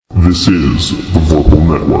This is the Vorpal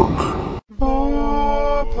Network.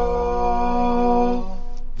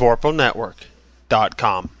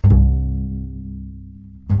 VorpalNetwork.com.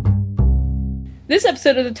 This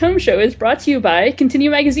episode of The Tome Show is brought to you by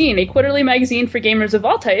Continue Magazine, a quarterly magazine for gamers of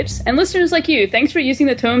all types, and listeners like you. Thanks for using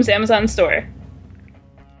the Tome's Amazon store.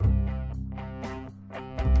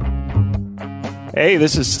 Hey,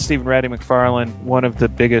 this is Stephen Ratty McFarlane, one of the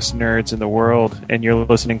biggest nerds in the world, and you're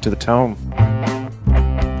listening to The Tome.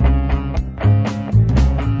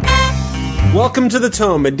 Welcome to The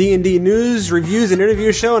Tome, a D&D news, reviews, and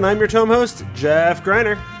interview show, and I'm your Tome host, Jeff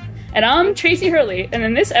Greiner. And I'm Tracy Hurley, and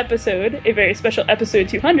in this episode, a very special episode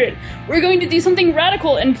 200, we're going to do something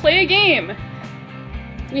radical and play a game.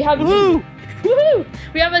 We have Woohoo!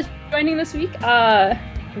 We have us joining this week,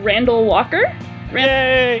 Randall Walker.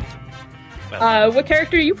 Yay! What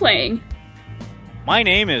character are you playing? My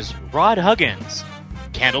name is Rod Huggins,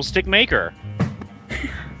 Candlestick Maker.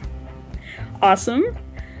 Awesome.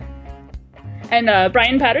 And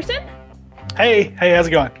Brian Patterson? Hey, how's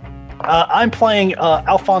it going? I'm playing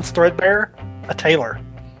Alphonse Threadbare, a tailor.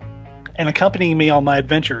 And accompanying me on my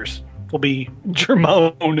adventures will be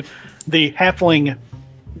Jermone, the halfling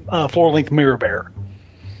floor-length mirror bear.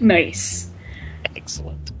 Nice.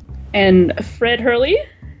 Excellent. And Fred Hurley?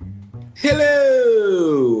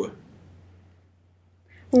 Hello!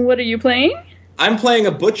 What are you playing? I'm playing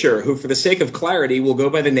a butcher who, for the sake of clarity, will go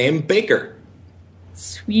by the name Baker.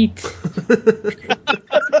 Sweet.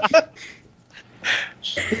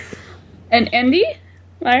 And Andy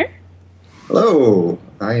Meyer? Hello,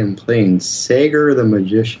 I am playing Sager the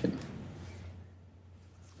Magician.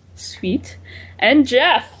 Sweet. And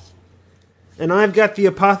Jeff? And I've got the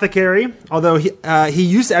apothecary, although he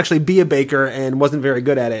used to actually be a baker and wasn't very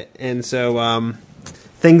good at it. And so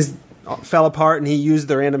things fell apart, and he used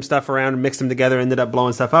the random stuff around and mixed them together, ended up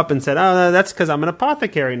blowing stuff up, and said, oh, that's because I'm an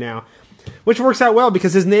apothecary now. Which works out well,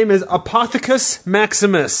 because his name is Apothecus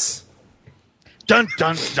Maximus. Dun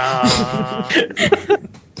dun dun!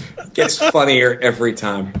 Gets funnier every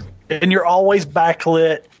time. And you're always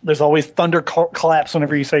backlit. There's always thunder claps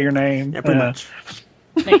whenever you say your name. Yeah, pretty much.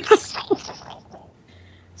 Nice.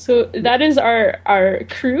 So that is our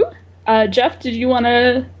crew. Jeff, did you want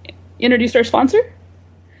to introduce our sponsor?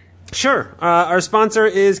 Sure. Our sponsor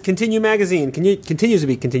is Continue Magazine. Continues to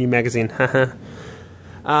be Continue Magazine.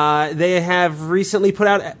 They have recently put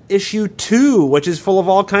out issue 2, which is full of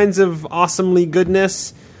all kinds of awesomely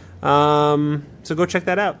goodness. So go check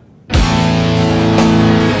that out.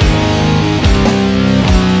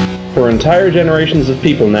 For entire generations of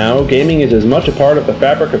people now, gaming is as much a part of the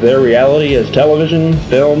fabric of their reality as television,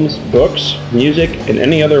 films, books, music, and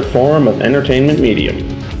any other form of entertainment medium.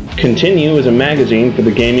 Continue is a magazine for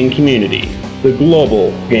the gaming community, the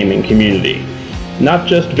global gaming community. Not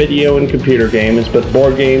just video and computer games, but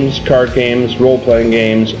board games, card games, role-playing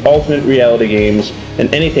games, alternate reality games,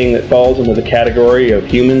 and anything that falls into the category of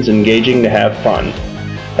humans engaging to have fun.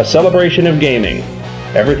 A celebration of gaming.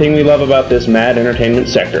 Everything we love about this mad entertainment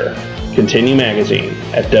sector. Continue Magazine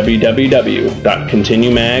at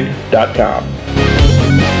www.continuemag.com.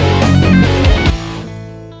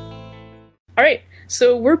 Alright,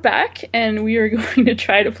 so we're back, and we are going to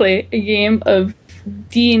try to play a game of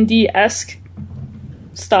D&D-esque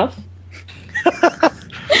stuff.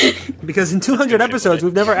 Because in 200 episodes,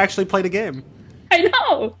 we've never actually played a game. I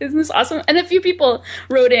know! Isn't this awesome? And a few people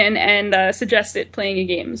wrote in and suggested playing a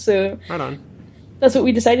game, so Right on. that's what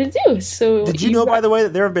we decided to do. So Did you know, by the way,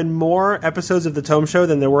 that there have been more episodes of The Tome Show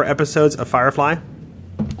than there were episodes of Firefly?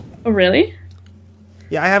 Oh, really?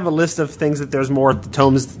 Yeah, I have a list of things that there's more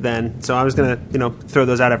tomes than, so I was going to, throw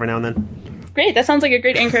those out every now and then. Great, that sounds like a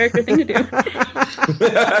great in-character thing to do.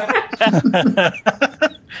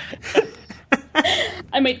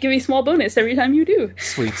 I might give a small bonus every time you do.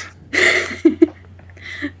 Sweet.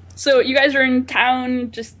 So you guys are in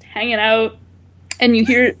town just hanging out, and you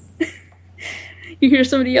hear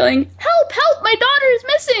somebody yelling, "Help, help, my daughter is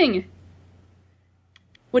missing!"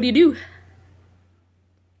 What do you do?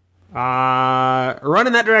 Run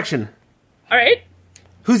in that direction. Alright.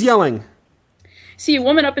 Who's yelling? See a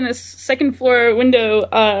woman up in this second floor window,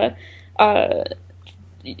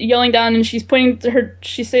 yelling down, and she's pointing to her.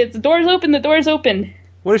 She says, "The door's open. The door's open."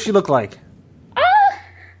 What does she look like?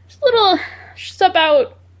 She's a little. She's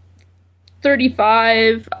about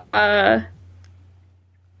 35. Actually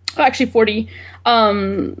 40.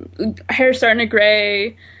 Hair starting to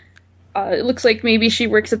gray. It looks like maybe she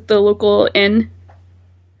works at the local inn.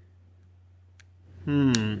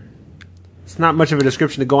 It's not much of a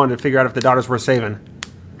description to go on to figure out if the daughter's worth saving.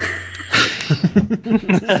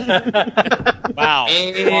 Wow.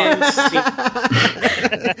 And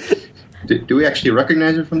Do we actually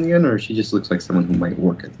recognize her from the inn, or she just looks like someone who might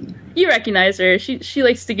work at the inn? You recognize her. She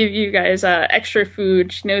likes to give you guys extra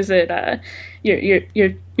food. She knows that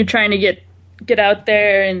you're trying to get out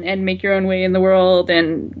there and make your own way in the world,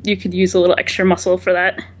 and you could use a little extra muscle for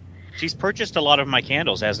that. She's purchased a lot of my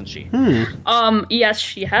candles, hasn't she? Yes,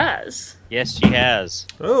 she has. Yes, she has.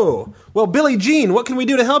 Oh, well, Billie Jean, what can we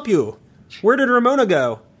do to help you? Where did Ramona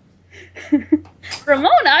go?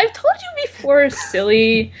 Ramona, I've told you before,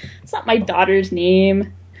 silly. It's not my daughter's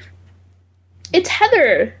name. It's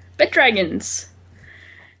Heather. Bet Dragons.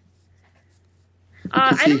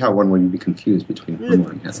 I can see how one would be confused between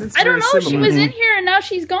Ramona and Heather. I don't know. She was in here and now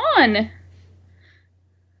she's gone.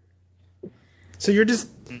 So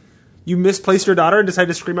you misplaced your daughter and decided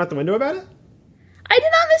to scream out the window about it? I did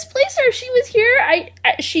not misplace her. She was here.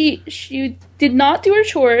 She did not do her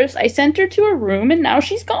chores. I sent her to her room and now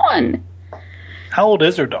she's gone. How old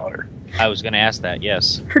is her daughter? I was going to ask that,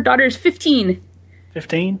 yes. Her daughter's 15.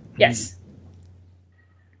 15? Yes.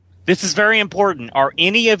 This is very important. Are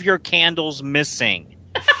any of your candles missing?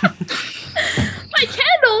 My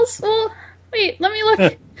candles? Well, wait, let me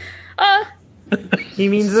look. He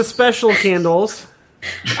means the special candles.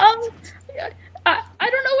 I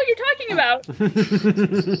don't know what you're talking about.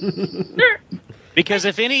 Because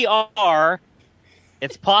if any are,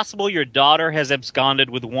 it's possible your daughter has absconded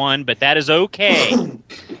with one, but that is okay.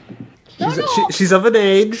 She's of an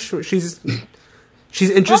age. She's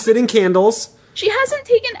interested in candles. She hasn't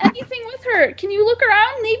taken anything with her. Can you look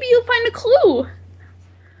around? Maybe you'll find a clue.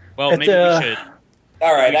 Well, maybe we should.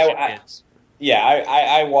 All right,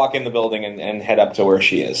 I walk in the building and head up to where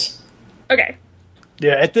she is. Okay.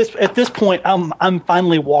 Yeah, at this point, I'm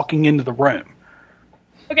finally walking into the room.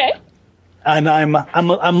 Okay. And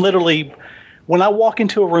I'm literally, when I walk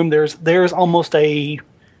into a room, there's almost a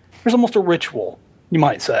ritual, you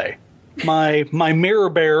might say. My mirror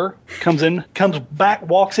bearer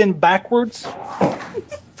walks in backwards,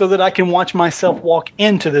 so that I can watch myself walk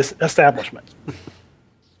into this establishment.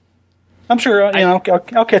 I'm sure I'll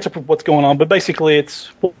catch up with what's going on, but basically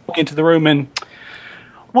it's walk into the room and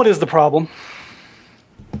what is the problem?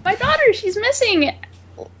 My daughter, she's missing.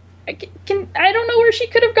 I don't know where she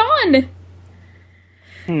could have gone.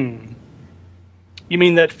 You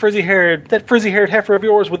mean that frizzy-haired heifer of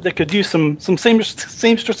yours that could use some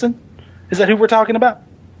seamstressing? Is that who we're talking about?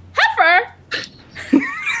 Heifer?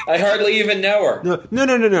 I hardly even know her.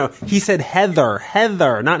 No. He said Heather,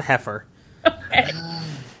 not heifer. Okay.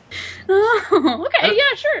 Okay,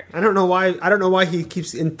 yeah, sure. I don't know why he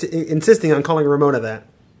keeps insisting on calling Ramona that.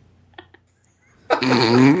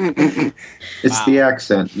 It's the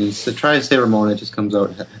accent. Try to say Ramona, it just comes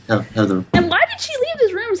out Heather. And why did she leave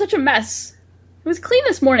this room such a mess? It was clean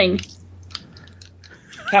this morning.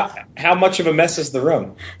 How much of a mess is the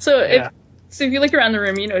room? So if you look around the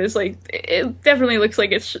room, you notice it definitely looks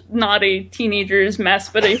like it's not a teenager's mess,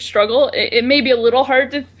 but a struggle. It may be a little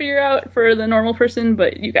hard to figure out for the normal person,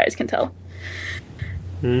 but you guys can tell.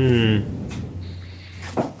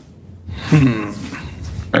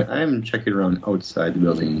 I am checking around outside the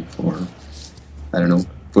building for, I don't know,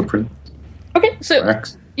 footprint. Okay, so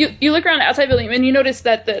Wax. you look around the outside building and you notice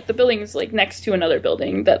that the building is next to another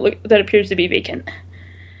building that appears to be vacant.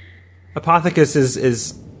 Apothecus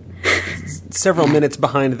is several minutes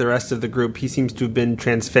behind the rest of the group. He seems to have been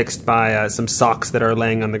transfixed by some socks that are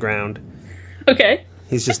laying on the ground. Okay.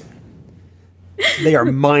 He's just... They are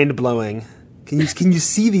mind-blowing. Can you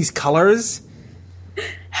see these colors?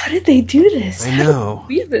 How did they do this? I know. How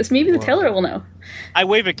did they do this? Maybe the tailor will know. I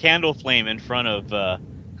wave a candle flame in front of the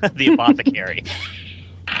apothecary.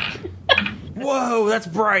 Whoa, that's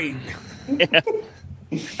bright. Yeah.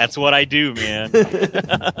 That's what I do, man.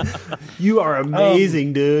 You are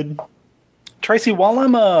amazing, dude. Tracy, while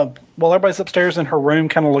everybody's upstairs in her room,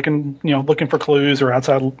 kind of looking for clues or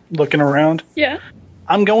outside looking around. Yeah.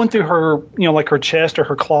 I'm going through her, her chest or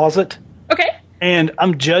her closet. Okay. And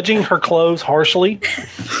I'm judging her clothes harshly.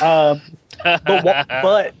 But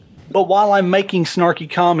while I'm making snarky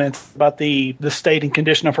comments about the state and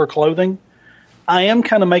condition of her clothing, I am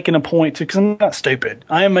kind of making a point to, because I'm not stupid,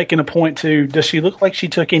 I am making a point to, does she look like she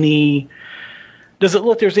took any, does it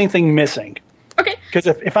look there's anything missing? Okay. Because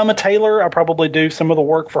if I'm a tailor, I probably do some of the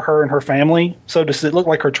work for her and her family. So does it look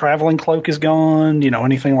like her traveling cloak is gone?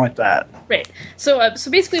 Anything like that? Right. So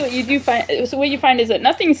basically, what you find is that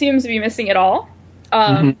nothing seems to be missing at all.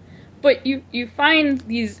 But you find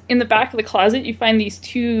these in the back of the closet. You find these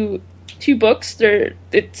two books.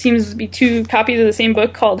 It seems to be two copies of the same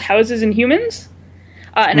book called Houses and Humans,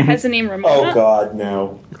 and it has the name Ramona. Oh God,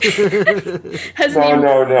 no! Has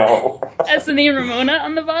the name Ramona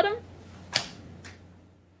on the bottom.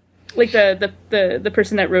 Like the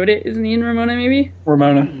person that wrote it is named Ramona, maybe?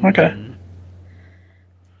 Ramona. Okay.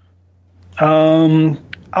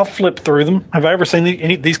 I'll flip through them. Have I ever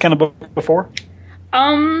seen these kind of books before?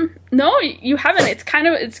 No, you haven't. It's kind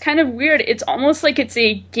of weird. It's almost like it's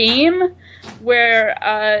a game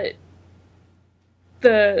where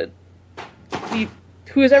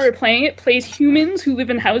who's ever playing it plays humans who live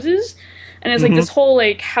in houses, and it's like this whole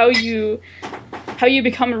like how you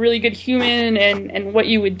become a really good human and what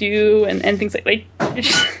you would do and things like it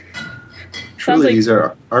just Surely like, these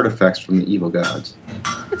are artifacts from the evil gods.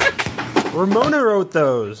 Ramona wrote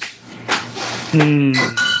those.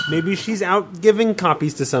 Maybe she's out giving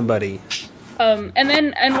copies to somebody. And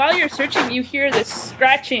while you're searching, you hear this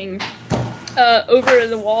scratching over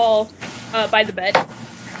the wall by the bed.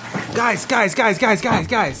 Guys!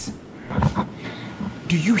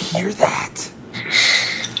 Do you hear that?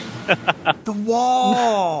 The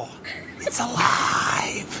wall! It's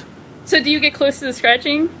alive! So do you get close to the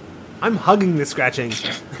scratching? I'm hugging the scratching.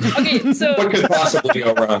 Okay, so... What could possibly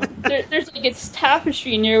go wrong? There's like it's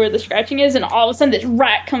tapestry near where the scratching is, and all of a sudden this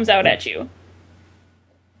rat comes out at you.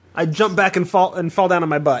 I jump back and fall down on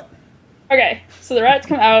my butt. Okay, so the rats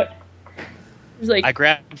come out. There's like... I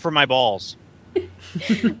grab for my balls.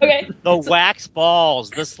 Okay. The wax balls,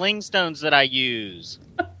 the sling stones that I use.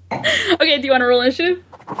 Okay, do you want to roll initiative?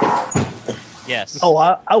 Yes. Oh,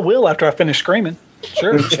 I will after I finish screaming.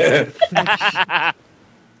 Sure.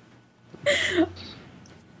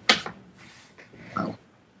 Wow.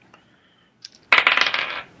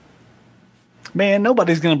 Man,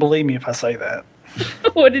 nobody's going to believe me if I say that.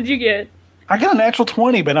 What did you get? I got a natural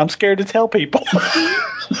 20, but I'm scared to tell people.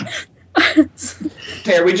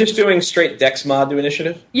 Hey, are we just doing straight Dex mod to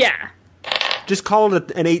initiative? Yeah. Just call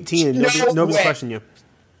it an 18 and nobody's questioning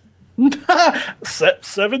you.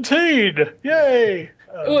 17! Yay!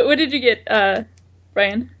 What did you get,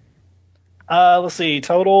 Brian? Let's see.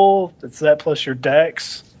 Total, it's that plus your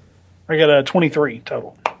dex. I got a 23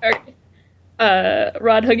 total. Okay.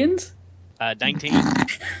 Rod Huggins? 19.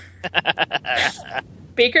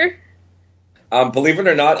 Baker? Believe it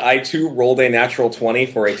or not, I too rolled a natural 20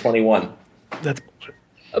 for a 21. That's bullshit.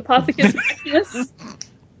 Apothecus Maximus?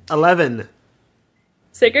 11.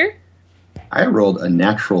 Sigger? I rolled a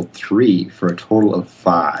natural 3 for a total of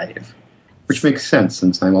 5. Which makes sense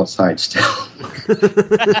since I'm outside still.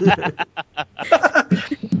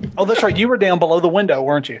 Oh, that's right. You were down below the window,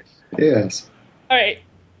 weren't you? Yes. All right.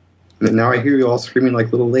 And now I hear you all screaming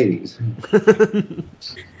like little ladies.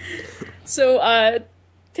 So,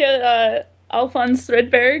 Alphonse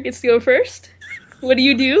Threadbare gets to go first. What do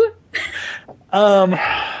you do?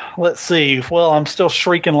 Let's see. Well, I'm still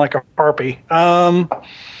shrieking like a harpy. How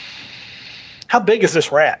big is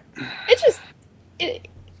this rat? It's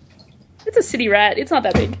a city rat. It's not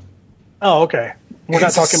that big. Oh, okay. We're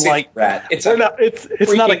not talking like rat. It's not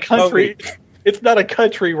a country. Pony. It's not a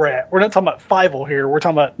country rat. We're not talking about Fievel here. We're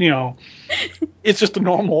talking about it's just a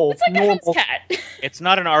normal. It's like a house cat. It's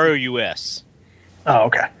not an ROUS. Oh,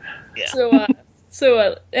 okay. Yeah.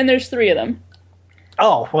 So and there's 3 of them.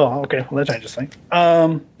 Oh, well, okay. Well, that changes things.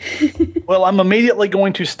 Well, I'm immediately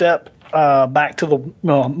going to step back to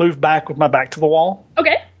move back with my back to the wall.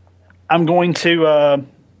 Okay. I'm going to.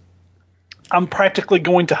 I'm practically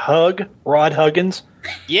going to hug Rod Huggins.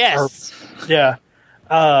 Yes. Yeah.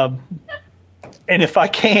 And if I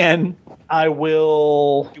can, I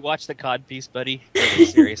will. Did you watch the cod piece, buddy? Really,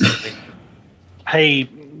 seriously. Hey,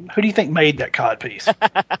 who do you think made that cod piece?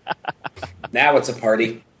 Now it's a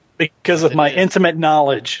party. Because of my intimate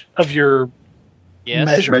knowledge of your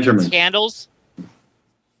measurements. Candles?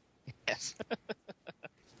 Yes.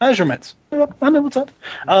 Measurements. I know what's up.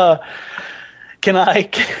 Can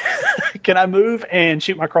I move and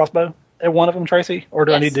shoot my crossbow at one of them, Tracy? Or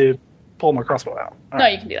do I need to pull my crossbow out? No,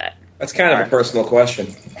 you can do that. That's kind of a personal question.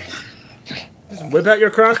 Just whip out your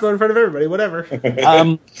crossbow in front of everybody, whatever.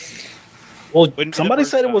 Well, somebody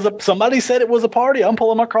said it was a party. I'm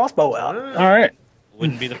pulling my crossbow out. All right.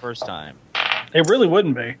 Wouldn't be the first time. It really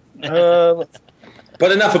wouldn't be.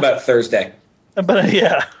 But enough about Thursday. But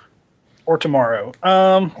yeah, or tomorrow.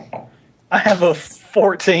 I have a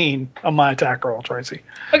 14 on my attack roll, Tracy.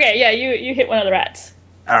 Okay, yeah, you hit one of the rats.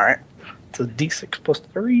 All right. It's a d6 plus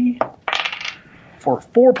 3 for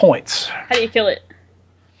 4 points. How do you kill it?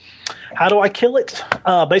 How do I kill it?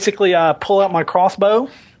 Basically, I pull out my crossbow.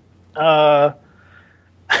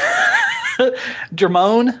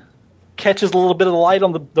 Jermone catches a little bit of the light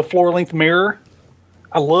on the floor-length mirror.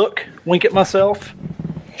 I look, wink at myself,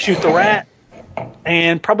 shoot the rat,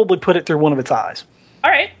 and probably put it through one of its eyes.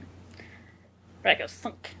 All right. Rat goes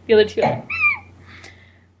thunk. The other 2.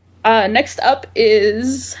 Next up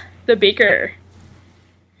is the baker.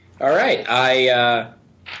 All right,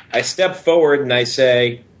 I step forward and I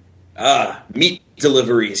say, meat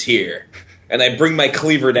deliveries here. And I bring my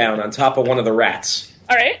cleaver down on top of one of the rats.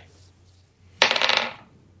 All right.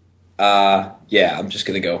 Yeah, I'm just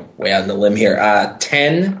going to go way out on the limb here.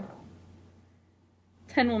 10.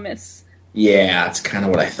 10 will miss. Yeah, that's kind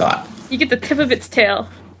of what I thought. You get the tip of its tail.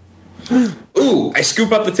 Ooh, I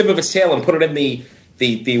scoop up the tip of its tail and put it in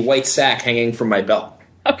the white sack hanging from my belt.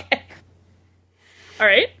 Okay. All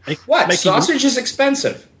right. What? Sausage is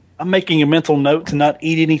expensive. I'm making a mental note to not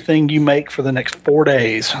eat anything you make for the next 4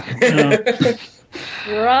 days.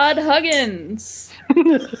 Rod Huggins.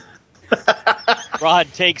 Rod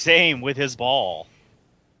takes aim with his ball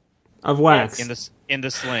Of wax. in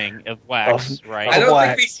the sling of wax. Right. I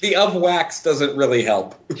don't think the of wax doesn't really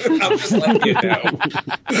help. I'm just letting you know.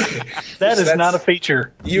 That is not a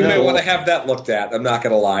feature. You may want to have that looked at. I'm not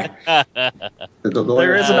going to lie.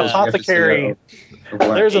 There is an apothecary.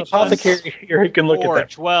 There's an apothecary here who can look at that.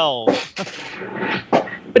 12.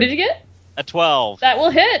 What did you get? A 12. That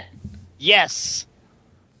will hit. Yes.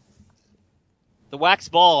 The wax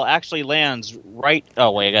ball actually lands right...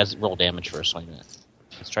 Oh, wait, I got to roll damage first. Wait a minute.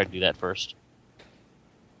 Let's try to do that first.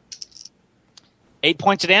 8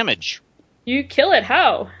 points of damage. You kill it.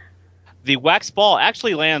 How? The wax ball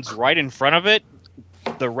actually lands right in front of it.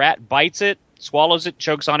 The rat bites it, swallows it,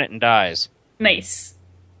 chokes on it, and dies. Nice.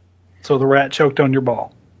 So the rat choked on your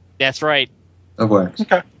ball. That's right. Of wax.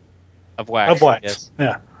 Okay. Of wax. Of wax. Yes.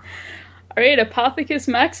 Yeah. All right, Apothecus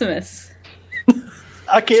Maximus.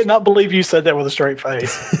 I cannot believe you said that with a straight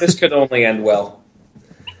face. This could only end well.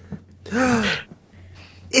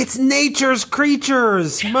 It's nature's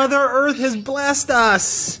creatures. Mother Earth has blessed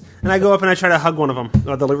us. And I go up and I try to hug one of them,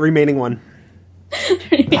 or the remaining one. The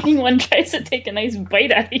remaining one tries to take a nice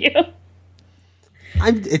bite out of you.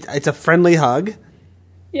 It's a friendly hug.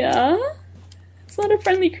 Yeah. It's not a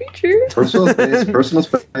friendly creature. Personal space, personal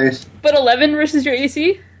space. But 11 versus your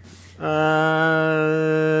AC?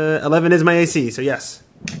 11 is my AC, so yes.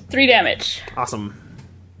 3 damage. Awesome.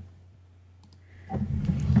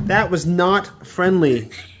 That was not friendly.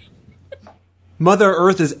 Mother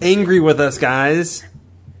Earth is angry with us, guys.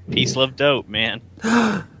 Peace, love, dope, man.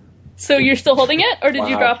 So you're still holding it, or did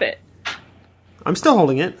you drop it? I'm still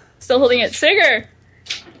holding it. Still holding it. Sigurd!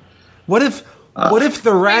 What if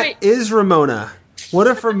the rat Wait. is Ramona? What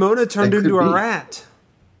if Ramona turned into a rat?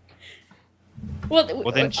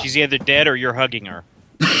 Well, then she's either dead or you're hugging her.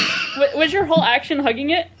 Was your whole action hugging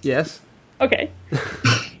it? Yes. Okay.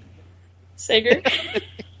 Sigurd?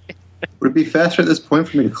 Would it be faster at this point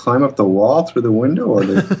for me to climb up the wall through the window or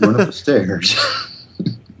to run up the stairs?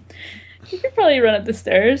 You could probably run up the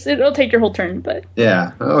stairs. It'll take your whole turn, but...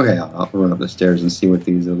 Yeah, okay, I'll run up the stairs and see what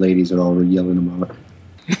these ladies are all yelling about.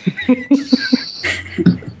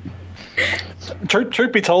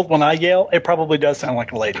 Truth be told, when I yell, it probably does sound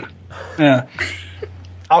like a lady. Yeah.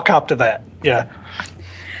 I'll cop to that. Yeah.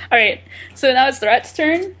 Alright, so now it's the rat's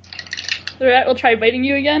turn. The rat will try biting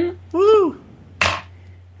you again. Woo!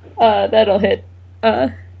 That'll hit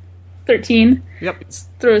 13. Yep. Let's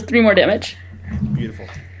throw 3 more damage. Beautiful.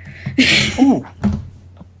 Ooh.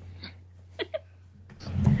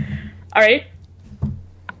 Alright.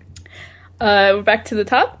 We're back to the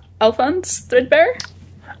top. Alphonse Threadbare.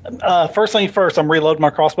 First thing first, I'm reloading my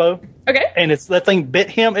crossbow. Okay. And it's that thing bit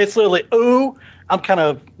him. It's literally, ooh. I'm kind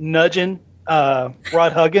of nudging Rod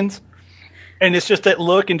Huggins. And it's just that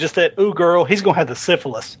look and just that, ooh, girl, he's going to have the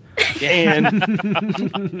syphilis. And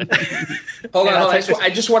Hold on.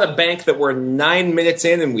 I just want to bank that we're 9 minutes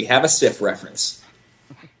in and we have a Sif reference.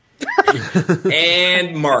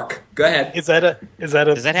 And Mark, go ahead. Does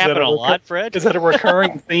that happen a lot, Fred? Is that a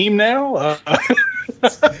recurring theme now?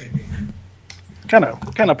 Kind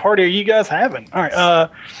of party are you guys having? All right.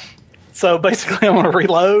 So basically, I'm going to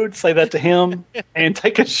reload, say that to him, and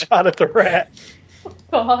take a shot at the rat.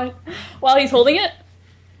 God. While he's holding it?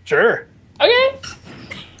 Sure. Okay.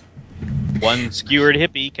 One skewered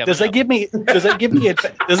hippie coming Does that up.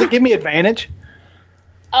 give me advantage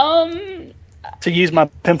to use my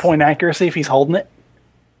pinpoint accuracy if he's holding it?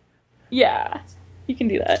 Yeah. You can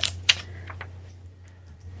do that.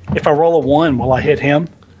 If I roll a 1, will I hit him?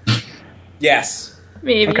 Yes.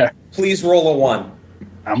 Maybe. Okay. Please roll a 1.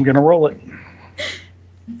 I'm going to roll it.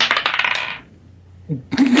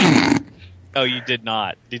 Oh, you did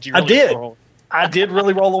not. Did you I really did. roll? I did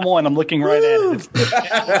really roll a 1. I'm looking right at it.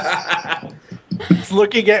 It's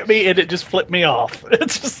looking at me, and it just flipped me off.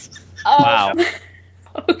 It's just... Wow.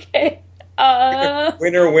 Okay.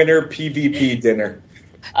 Winner, PvP dinner.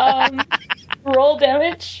 Roll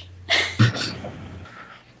damage.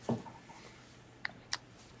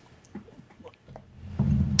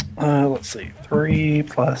 Let's see. 3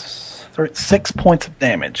 plus 3, 6 points of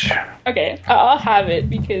damage. Okay, I'll have it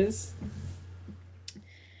because.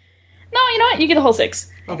 No, you know what? You get a whole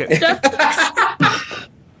 6. Okay. Jeff?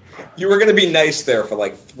 You were going to be nice there for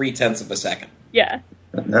like 0.3 of a second. Yeah.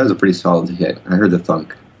 That was a pretty solid hit. I heard the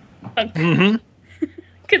thunk. Mm-hmm.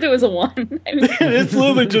 Because it was a 1. I mean, It's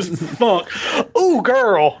literally just thunk. Ooh,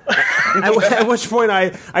 girl! At which point I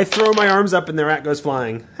throw my arms up and the rat goes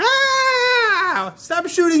flying. Ah! Stop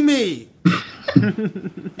shooting me!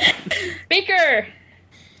 Baker!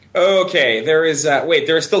 Okay, there is... wait,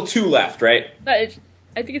 there are still 2 left, right? I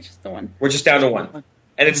think it's just the 1. We're just down to 1.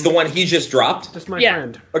 And it's the one he just dropped? Just my Yeah.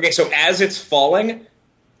 friend. Okay, so as it's falling,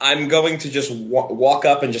 I'm going to just walk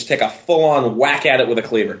up and just take a full-on whack at it with a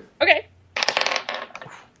cleaver. Okay,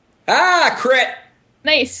 Ah, crit!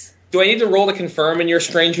 nice. Do I need to roll to confirm in your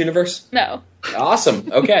strange universe? No. Awesome.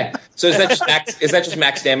 Okay. So is that just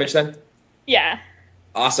max damage then? Yeah.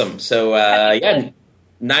 Awesome. So That'd be yeah, good.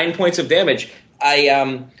 9 points of damage.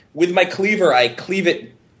 I with my cleaver, I cleave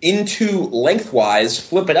it into lengthwise,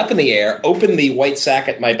 flip it up in the air, open the white sack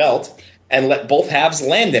at my belt, and let both halves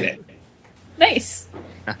land in it. Nice.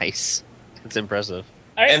 Nice. That's impressive.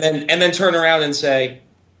 All right. And then turn around and say,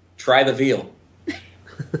 "Try the veal."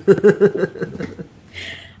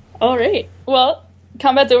 All right. Well,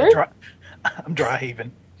 combat's over. I'm dry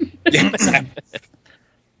heaving. Yes.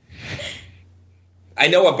 I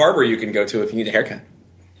know a barber you can go to if you need a haircut.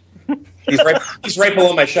 He's right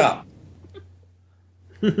below my shop.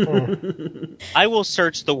 I will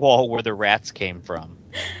search the wall where the rats came from.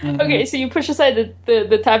 Okay, so you push aside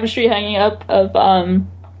the tapestry hanging up of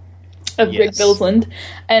Rick Yes. Billsland,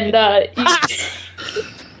 and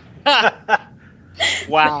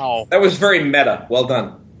Wow. That was very meta. Well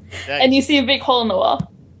done. and you see a big hole in the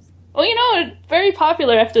wall. Well, you know, it's very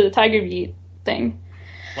popular after the Tiger Beat thing.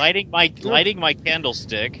 lighting my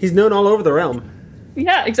candlestick. He's known all over the realm.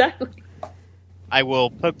 Yeah, exactly. I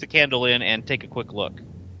will poke the candle in and take a quick look.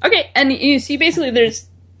 Okay, and you see basically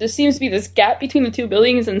there seems to be this gap between the two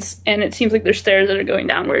buildings, and it seems like there's stairs that are going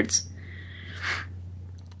downwards.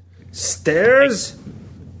 Stairs?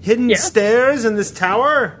 Hidden Yeah. stairs in this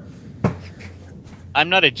tower? I'm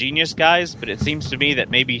not a genius, guys, but it seems to me that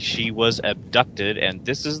maybe she was abducted, and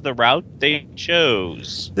this is the route they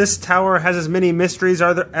chose. This tower has as many mysteries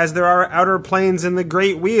as there are outer planes in the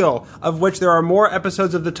Great Wheel, of which there are more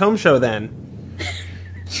episodes of the Tome Show than.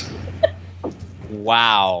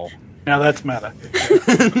 Wow. Now that's meta.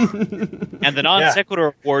 And the non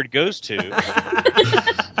sequitur award goes to...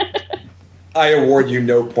 I award you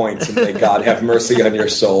no points, and may God have mercy on your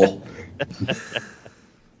soul.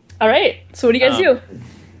 All right, so what do you guys do?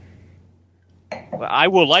 Well, I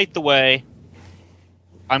will light the way.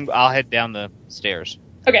 I'll head down the stairs.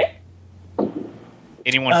 Okay.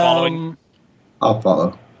 Anyone following? I'll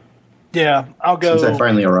follow. Yeah, I'll go. Since I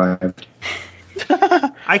finally arrived.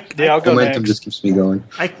 I'll go Momentum next. just keeps me going.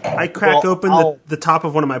 I crack Well, open the top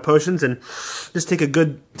of one of my potions and just take a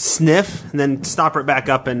good sniff and then stop it back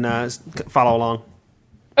up and follow along.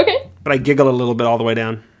 Okay. But I giggle a little bit all the way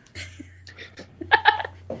down.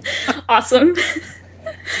 Awesome.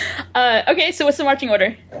 Okay, so what's the marching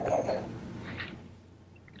order?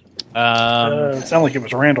 It sounded like it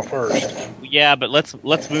was Randall first. Yeah, but let's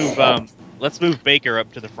move Baker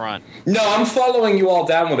up to the front. No, I'm following you all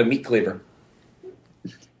down with a meat cleaver.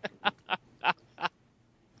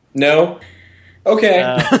 No? Okay.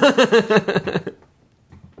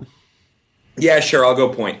 Yeah, sure, I'll go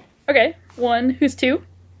point. Okay, 1. Who's 2?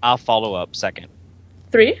 I'll follow up second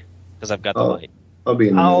 3. because I've got the Oh. light. I'll be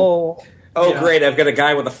in the middle. Oh, great, I've got a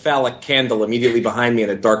guy with a phallic candle immediately behind me in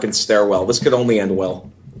a darkened stairwell. This could only end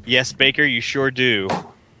well. Yes, Baker, you sure do.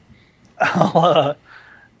 I'll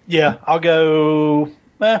go.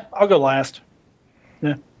 I'll go last.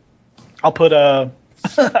 Yeah, I'll put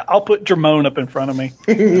I'll put Dramone up in front of me.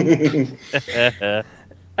 So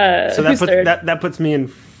Who's third? that puts me in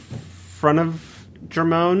front of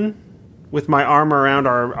Dramone with my arm around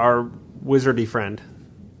our wizardy friend.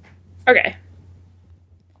 Okay.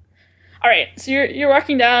 All right. So you're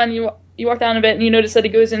walking down. You walk down a bit, and you notice that it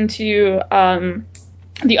goes into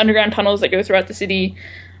the underground tunnels that go throughout the city.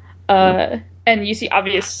 And you see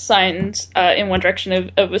obvious signs in one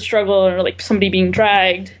direction of a struggle or like somebody being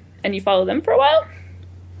dragged, and you follow them for a while.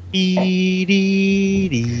 And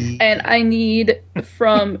I need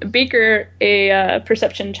from Baker a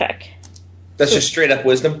perception check. That's just straight up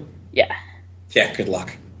wisdom? Yeah. Yeah, good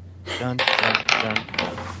luck. Dun, dun, dun,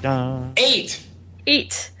 dun. 8!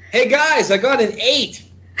 8. Hey guys, I got an 8!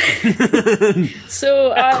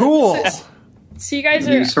 So Cool. So you guys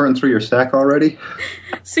Are you are sorting through your sack already?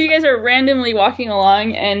 randomly walking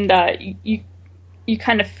along, and you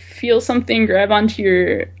kind of feel something grab onto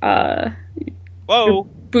your Whoa!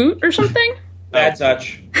 boot or something. Bad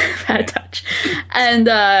touch. Bad touch,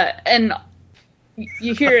 and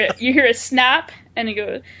you hear a snap, and it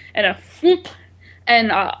goes, and a whoop,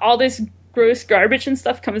 and all this gross garbage and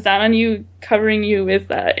stuff comes down on you, covering you with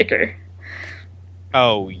ichor.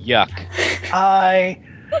 Oh, yuck!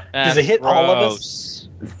 Does it hit all of us?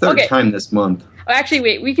 The third Okay. time this month. Oh, actually,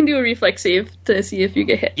 wait. We can do a reflex save to see if you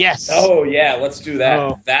get hit. Yes. Oh yeah, let's do that.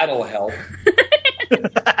 Oh. That'll help.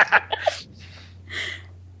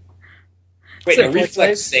 Wait, So a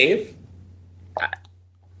reflex save?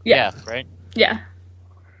 Yeah. Right. Yeah.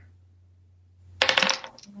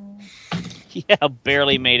 Yeah,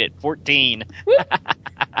 barely made it. 14.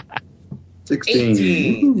 16.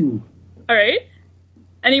 18. Ooh. All right.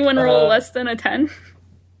 Anyone roll less than a 10?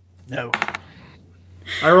 No.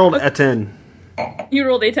 I rolled a 10. You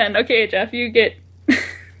rolled a 10. Okay, Jeff, you get.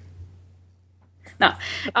 No,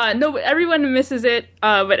 no. Everyone misses it,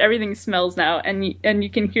 but everything smells now, and you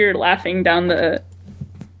can hear laughing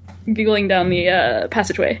giggling down the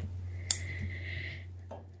passageway.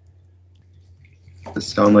 Does it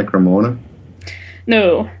sound like Ramona?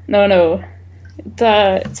 No.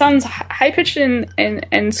 It sounds high pitched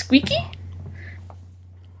and squeaky.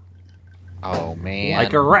 Oh man!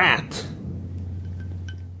 Like a rat.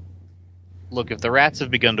 Look, if the rats have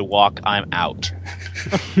begun to walk, I'm out.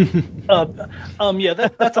 Yeah,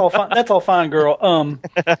 that's all fine. That's all fine, girl.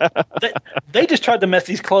 They just tried to mess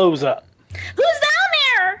these clothes up. Who's down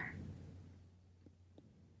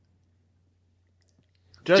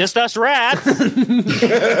there? Just us rats.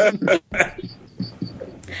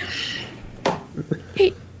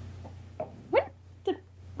 Hey, when did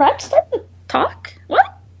rats start to talk?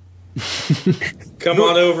 What? Come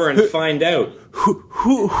on over and find out.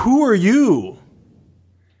 Who are you?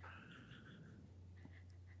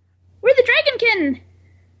 We're the Dragonkin.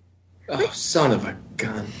 Oh, son of a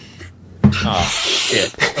gun. Oh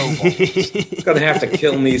shit! Gonna have to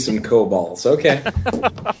kill me some kobolds. Okay.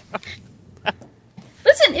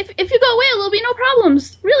 Listen, if you go away, there'll be no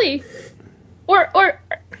problems, really. Or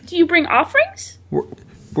do you bring offerings?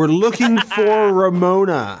 We're looking for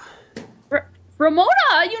Ramona.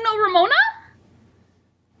 Ramona, you know Ramona?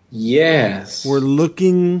 Yes. We're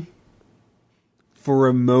looking for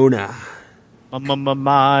Ramona.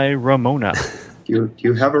 My Ramona. Do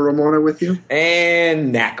you have a Ramona with you?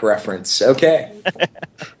 And knack reference. Okay.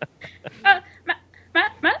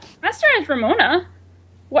 Master has Ramona.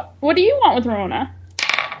 What do you want with Ramona?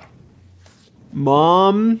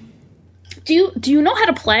 Mom Do you know how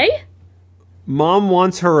to play? Mom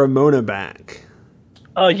wants her Ramona back.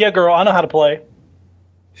 Yeah, girl, I know how to play.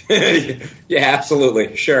 Yeah,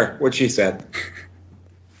 absolutely. Sure. What she said.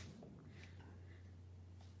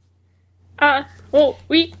 Well,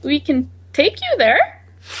 we can take you there.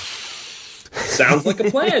 Sounds like a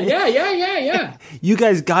plan. Yeah. You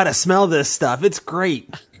guys gotta smell this stuff. It's great.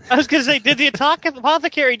 I was gonna say, did the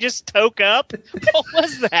apothecary just toke up? What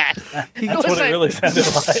was that? That's what it really sounded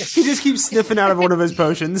like. He just keeps sniffing out of one of his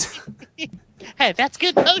potions. Hey, that's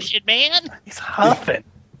good potion, man. He's huffing.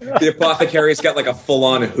 The apothecary's got like a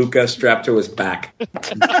full-on hookah strapped to his back.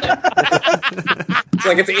 It's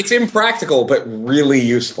like it's impractical, but really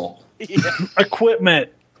useful. Equipment: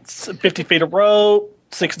 50 feet of rope,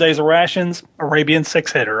 6 days of rations, Arabian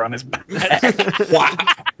 6-hitter on his back.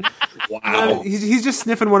 Wow. He's just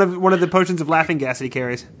sniffing one of the potions of laughing gas that he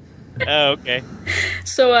carries. Oh, okay.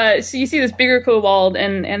 So you see this bigger kobold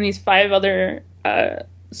and these 5 other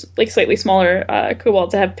like slightly smaller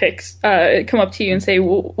kobolds that have picks come up to you and say,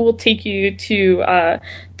 "We'll take you to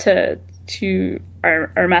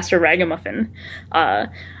our master Ragamuffin."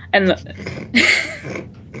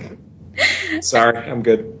 Sorry, I'm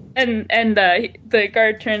good. And the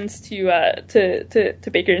guard turns to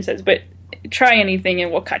Baker and says, "But try anything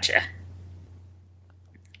and we'll cut you."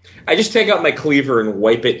 I just take out my cleaver and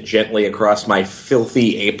wipe it gently across my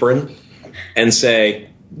filthy apron and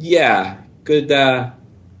say, "Yeah, good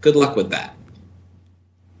luck with that."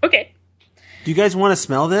 Okay. Do you guys want to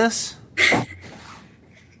smell this?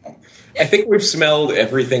 I think we've smelled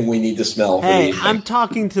everything we need to smell. Hey, I'm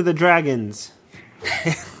talking to the dragons.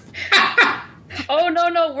 Oh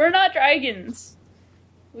no, we're not dragons.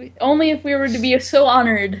 Only if we were to be so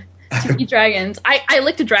honored to be dragons. I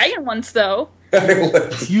licked a dragon once though.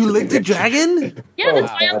 You licked a dragon? Yeah, that's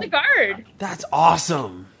why I'm the guard. That's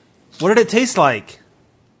awesome. What did it taste like?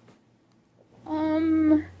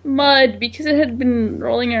 Mud, because it had been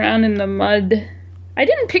rolling around in the mud. I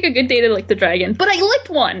didn't pick a good day to lick the dragon, but I licked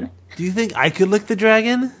one. Do you think I could lick the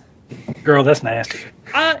dragon? Girl, that's nasty.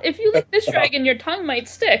 If you lick this dragon, your tongue might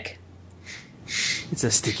stick. It's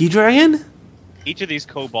a sticky dragon? Each of these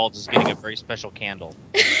kobolds is getting a very special candle.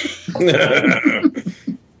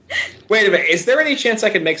 Wait a minute. Is there any chance I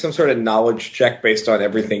could make some sort of knowledge check based on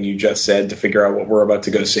everything you just said to figure out what we're about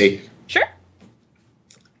to go see? Sure.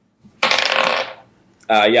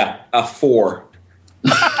 Yeah, a 4.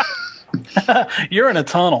 You're in a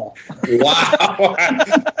tunnel. Wow.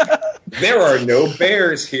 There are no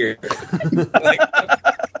bears here. Like,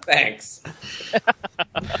 thanks.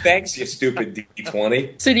 Thanks, you stupid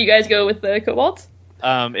D20. So do you guys go with the kobolds?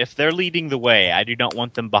 If they're leading the way, I do not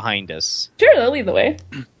want them behind us. Sure, they'll lead the way.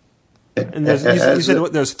 And you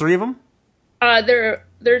said there's 3 of them?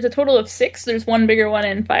 There's a total of 6. There's one bigger one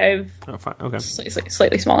and 5 Oh, fine. Okay.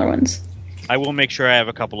 slightly smaller ones. I will make sure I have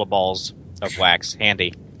a couple of balls of wax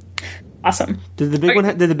handy. Awesome. Did the big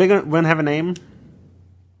one have a name?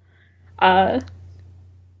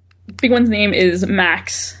 Big one's name is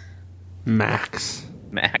Max. Max.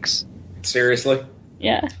 Seriously?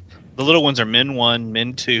 Yeah. The little ones are Min 1,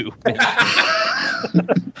 Min 2.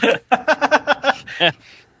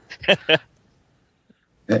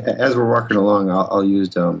 As we're walking along, I'll use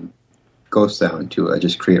ghost sound to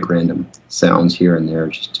just create random sounds here and there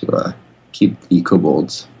just to keep the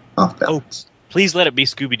kobolds off balance. Please let it be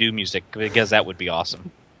Scooby-Doo music, because that would be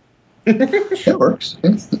awesome. That works.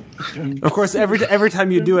 Of course, every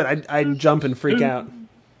time you do it, I jump and freak out.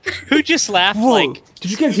 Who just laughed Whoa, like... did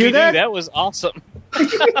you guys hear Scooby-Doo? that? That was awesome.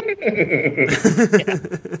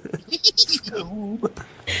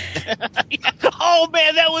 Oh,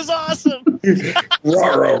 man, that was awesome.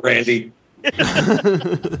 Raro, Randy.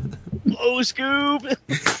 Oh, Scoob.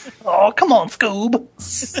 Oh, come on, Scoob.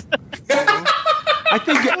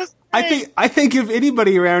 I think if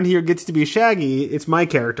anybody around here gets to be Shaggy, it's my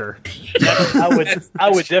character. I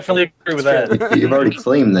would definitely agree with that. You've already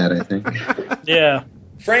claimed that, I think. Yeah.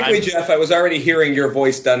 Frankly, Jeff, I was already hearing your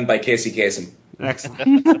voice done by Casey Kasem.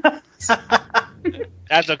 Excellent.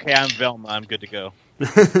 That's okay, I'm Velma. I'm good to go.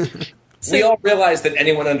 We all realize that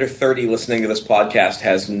anyone under 30 listening to this podcast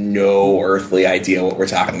has no earthly idea what we're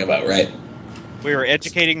talking about, right? We were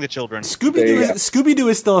educating the children. Scooby-Doo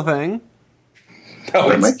is still a thing.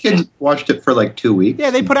 No, My kids watched it for like 2 weeks.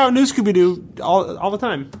 Yeah, they put out new Scooby-Doo all the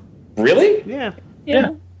time. Really? Yeah.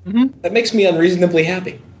 Yeah. That makes me unreasonably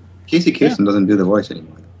happy. Casey Kasem doesn't do the voice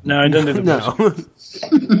anymore. No, it doesn't do the No.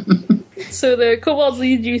 So the kobolds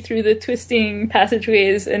lead you through the twisting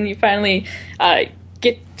passageways, and you finally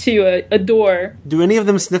get to a door. Do any of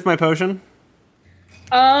them sniff my potion?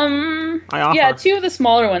 I offer. Yeah, 2 of the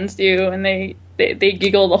smaller ones do, and they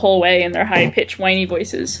giggle the whole way in their high-pitched, whiny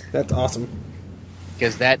voices. That's awesome.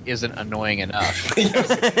 Because that isn't annoying enough. Because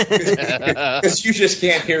you just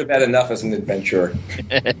can't hear that enough as an adventurer.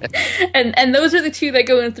 And those are the 2 that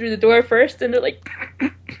go in through the door first, and they're like,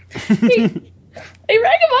 hey,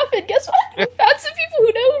 Ragamuffin, guess what? We found some people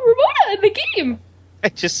who know Ramona in the game. I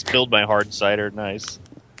just spilled my hard cider. Nice.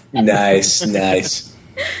 Nice.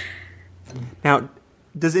 Now,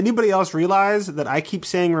 does anybody else realize that I keep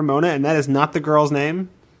saying Ramona and that is not the girl's name?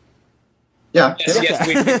 Yeah. Yes,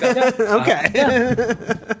 we picked that up. Okay.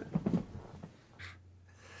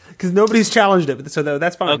 Because nobody's challenged it, so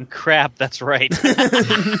that's Oh, fine. crap. That's right.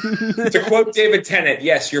 To quote David Tennant,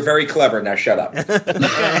 yes, you're very clever. Now shut up.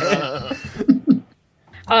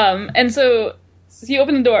 And so you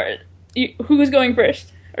open the door. Who's going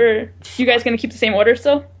first? Or you guys going to keep the same order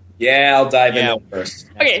still? Yeah, I'll dive in first.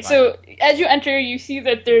 Okay, so as you enter, you see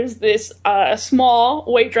that there's this small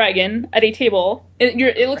white dragon at a table.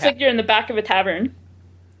 It looks like you're in the back of a tavern.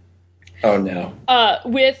 Oh, no.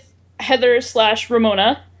 With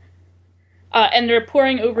Heather/Ramona. And they're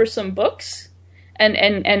poring over some books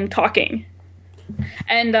and talking.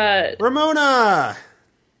 And Ramona!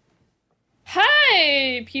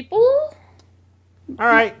 Hi, people. All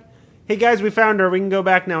right. Hey, guys, we found her. We can go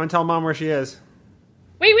back now and tell Mom where she is.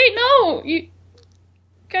 Wait, no. You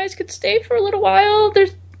guys could stay for a little while.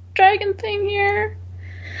 There's a dragon thing here.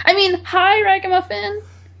 I mean, hi, Ragamuffin.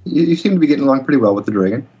 You seem to be getting along pretty well with the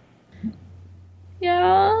dragon.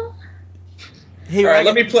 Yeah. Hey, All right,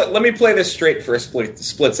 let me play this straight for a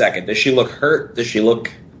split second. Does she look hurt? Does she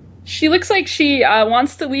look... She looks like she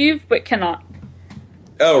wants to leave, but cannot.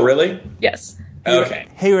 Oh, really? Yes. Okay.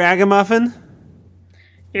 Hey, Ragamuffin.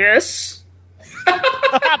 Yes.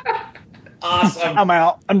 Awesome. I'm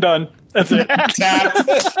out. I'm done. That's it.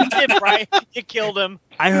 You did, Brian. You killed him.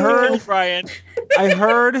 I heard Brian.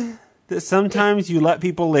 that sometimes you let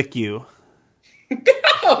people lick you.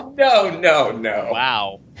 Oh, no.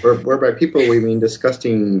 Wow. Whereby people we mean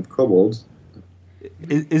disgusting kobolds.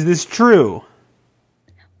 Is this true?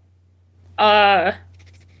 What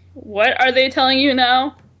are they telling you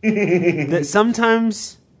now? That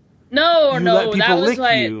sometimes No, You no, let people lick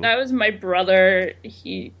you. that was my brother.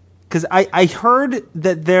 He Because I heard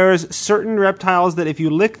that there's certain reptiles that if you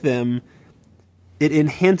lick them, it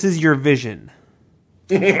enhances your vision.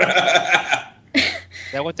 Is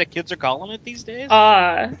that what the kids are calling it these days?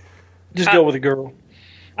 Just go with a girl.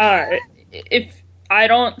 If I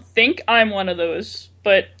don't think I'm one of those,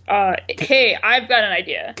 but hey, I've got an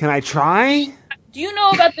idea. Can I try? Do you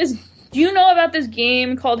know about this? Do you know about this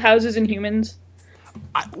game called Houses and Humans?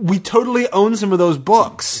 We totally own some of those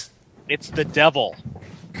books. It's the devil.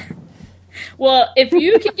 Well, if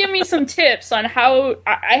you could give me some tips on how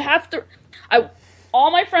I have to,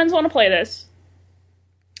 all my friends want to play this.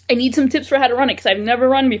 I need some tips for how to run it because I've never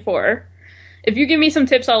run before. If you give me some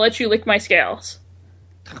tips, I'll let you lick my scales.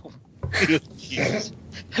 Jeez.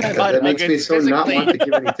 That makes me so not want to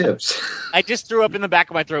give any tips. I just threw up in the back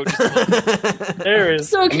of my throat. There is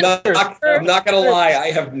So I'm not going to lie.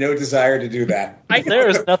 I have no desire to do that. there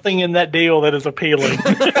is nothing in that deal that is appealing.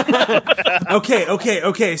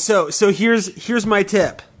 Okay. So here's my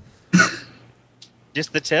tip.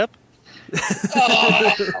 Just the tip?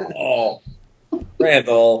 Oh,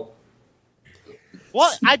 Randall.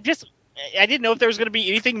 Well, I didn't know if there was going to be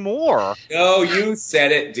anything more. No, you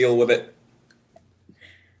said it. Deal with it.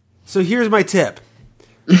 So here's my tip.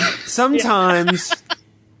 Sometimes,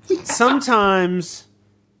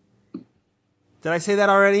 did I say that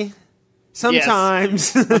already? Sometimes.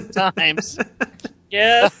 Sometimes.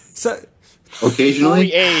 Yes. So,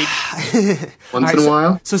 Occasionally, age. once in a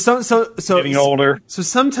while. so Getting older. So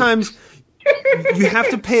sometimes you have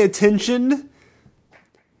to pay attention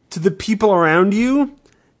to the people around you,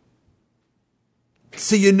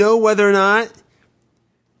 so you know whether or not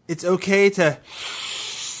it's okay to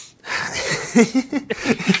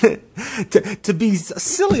to be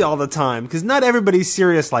silly all the time, because not everybody's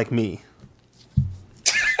serious like me.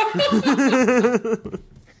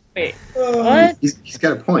 Wait. What? He's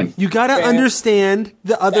got a point. You got to understand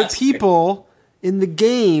the other people in the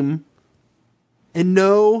game and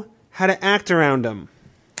know how to act around them.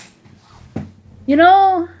 You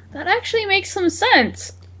know, that actually makes some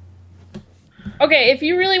sense. Okay, if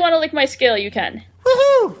you really want to lick my scale, you can.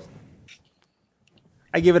 Woohoo!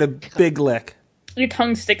 I give it a big lick. Your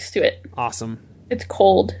tongue sticks to it. Awesome. It's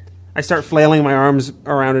cold. I start flailing my arms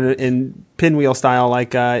around in pinwheel style,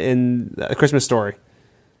 like in A Christmas Story.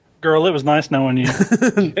 Girl, it was nice knowing you.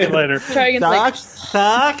 See you later. Try again.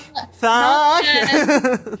 Sock. Not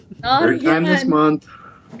Third time this again. month.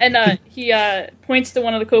 And he points to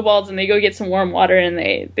one of the kobolds, and they go get some warm water, and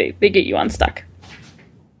they get you unstuck.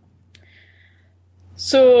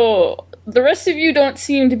 So the rest of you don't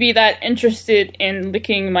seem to be that interested in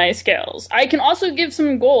licking my scales. I can also give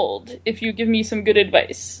some gold if you give me some good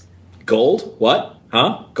advice. Gold? What?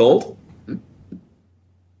 Huh? Gold?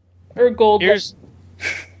 Or gold. Here's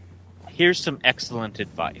some excellent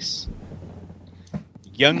advice.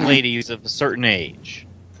 Young ladies of a certain age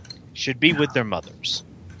should be with their mothers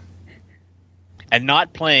and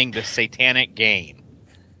not playing the satanic game.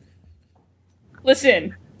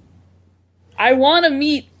 Listen, I want to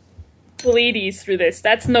meet the ladies through this.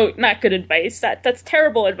 That's not good advice. That's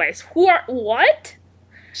terrible advice. What?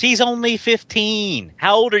 She's only 15.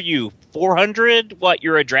 How old are you? 400? What,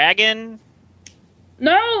 you're a dragon?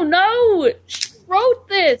 No. She wrote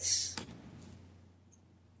this.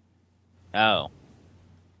 Oh.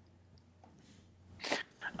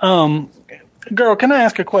 Girl, can I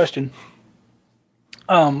ask a question?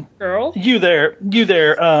 Girl? You there,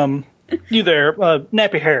 nappy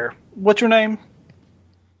hair. What's your name?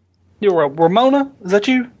 You're Ramona? Is that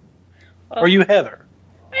you? Or are you Heather?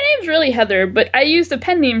 My name's really Heather, but I used a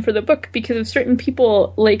pen name for the book because of certain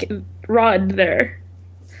people like Rod there.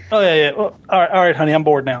 Oh, yeah. Well, all right, honey, I'm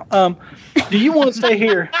bored now. Do you want to stay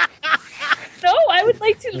here? No, I would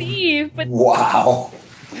like to leave, but Wow.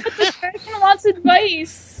 the dragon wants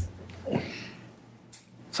advice.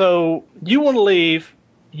 So, you want to leave.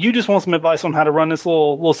 You just want some advice on how to run this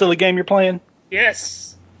little silly game you're playing?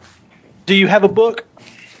 Yes. Do you have a book?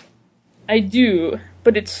 I do,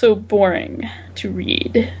 but it's so boring to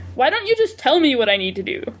read. Why don't you just tell me what I need to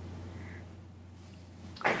do?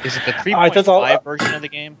 Is it the right, that's all. 3.5 version of the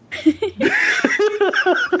game?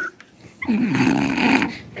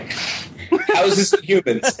 Houses and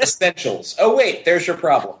Humans. Essentials. Oh, wait. There's your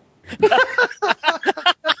problem.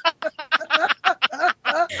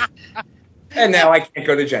 And now I can't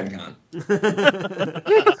go to Gen Con.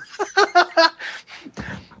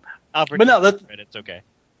 But no, it's okay.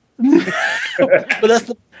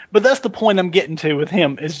 but that's the point I'm getting to with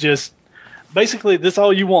him. Is just basically this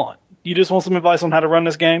all you want. You just want some advice on how to run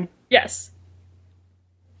this game Yes.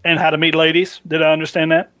 and how to meet ladies. Did I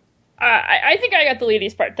understand that? I think I got the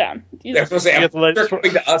ladies part down. I was supposed to say, You got the ladies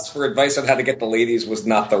coming to us for advice on how to get the ladies was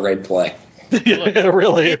not the right play.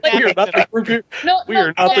 Really, we are not the group you're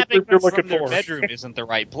looking from their for. bedroom isn't the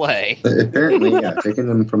right play. Apparently, yeah, taking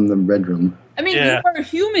them from the bedroom. I mean, Yeah. you are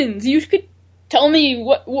humans. You could tell me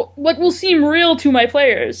what will seem real to my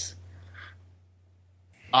players.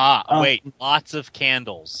 Wait, lots of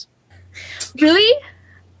candles. Really?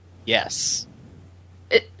 Yes.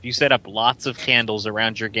 If you set up lots of candles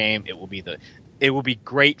around your game, it will be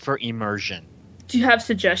great for immersion. Do you have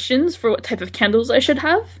suggestions for what type of candles I should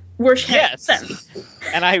have? Where should Yes. I get them?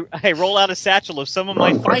 And I roll out a satchel of some of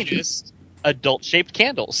my finest adult-shaped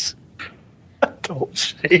candles.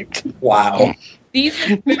 Adult-shaped. Wow.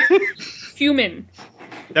 These are human.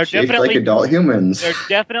 They're Shaped definitely like adult humans. they're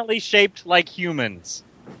definitely shaped like humans.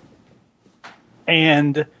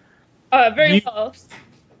 And Very well.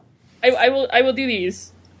 I will do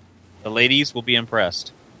these. The ladies will be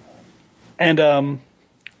impressed. and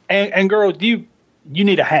girl, you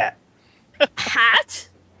need a hat. Hat?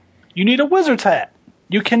 You need a wizard's hat.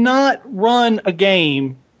 You cannot run a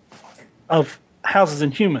game of Houses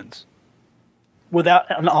and Humans without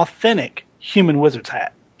an authentic human wizard's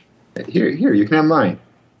hat. Here, you can have mine.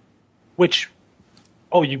 Which,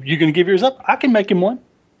 you're going to give yours up? I can make him one,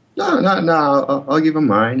 No. I'll give him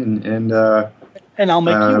mine, and and I'll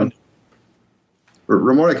make you one.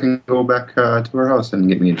 Ramona can go back to her house and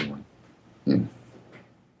get me a new one. Yeah.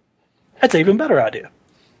 That's an even better idea.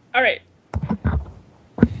 All right.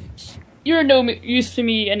 You're no use to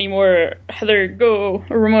me anymore, Heather. Go,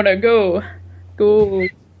 or Ramona. Go,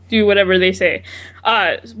 do whatever they say.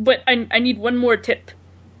 But I need one more tip.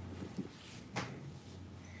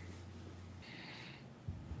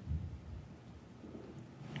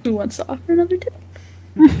 Who wants to offer another tip?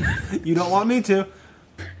 You don't want me to.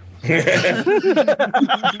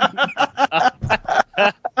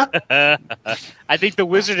 I think the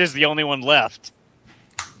wizard is the only one left.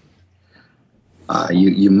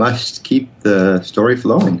 You must keep the story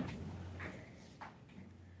flowing.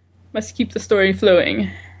 Must keep the story flowing.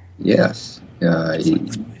 Yes. You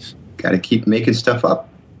got to keep making stuff up.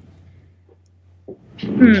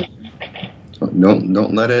 So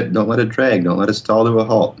don't let it drag. Don't let it stall to a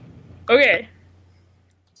halt. Okay,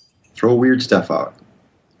 Throw weird stuff out.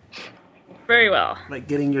 very well. Like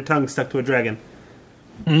getting your tongue stuck to a dragon.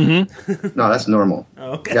 No, that's normal.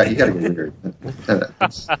 Oh, okay. Yeah, you got to get weird.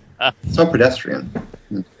 It's so pedestrian.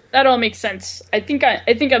 That all makes sense. I think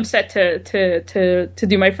I'm set to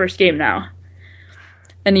do my first game now.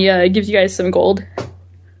 And he gives you guys some gold,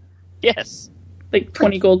 Yes. like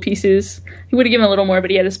 20 gold pieces. He would have given a little more, but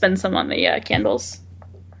he had to spend some on the candles.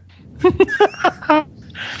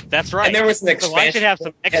 That's right. And there was an So I expansion. should have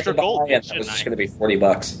some extra gold. Yeah, that shouldn't was just I? going to be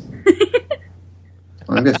 $40.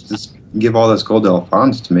 Well, I guess just give all this gold to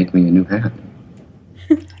Alphonse to make me a new hat.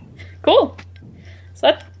 Cool.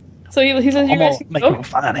 So he says you I'm guys gonna can make him go. a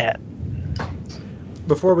fine hat.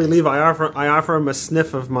 Before we leave, I offer him a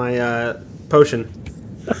sniff of my potion.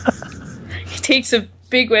 He takes a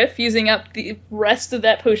big whiff, using up the rest of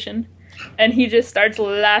that potion, and he just starts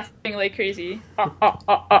laughing like crazy.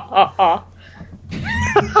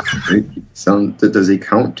 Does he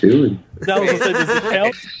count too? That was the thing. Does it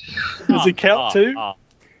count? Does it count too? I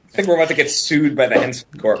think we're about to get sued by the Henson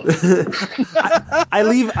Corp. I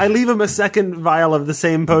leave him a second vial of the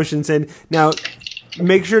same potion, saying, "Now,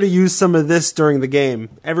 make sure to use some of this during the game.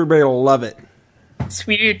 Everybody will love it."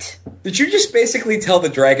 Sweet. Did you just basically tell the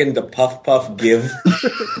dragon to puff puff give?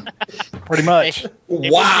 Pretty much.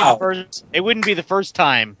 Wow. It wouldn't be the first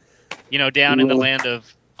time, down in the land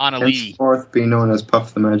of Annali. Henceforth be known as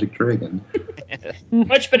Puff the Magic Dragon.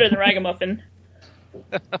 Much better than Ragamuffin.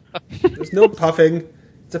 There's no puffing.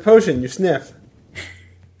 It's a potion. You sniff.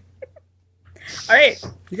 All right.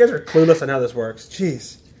 You guys are clueless on how this works.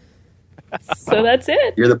 Jeez. So that's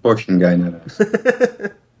it. You're the potion guy, not us.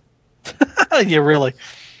 Yeah, really.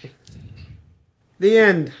 The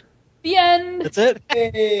end. The end. That's it.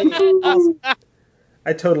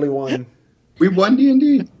 I totally won. We won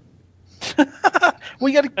D&D.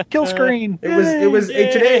 We got a kill screen. It was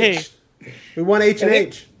H and H. We won H and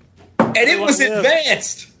H. And it was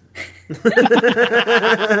advanced.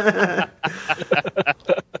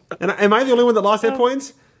 And am I the only one that lost hit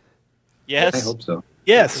points? Yes. I hope so.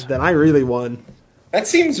 Yes. Then I really won. That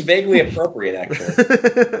seems vaguely appropriate, actually.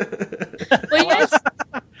 Well, you guys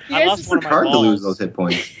I lost one of It's my hard to lose balls those hit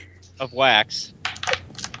points. of wax.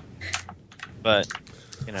 But,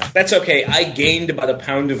 That's okay. I gained about a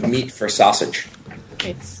pound of meat for sausage.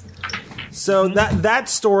 It's So that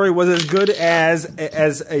story was as good as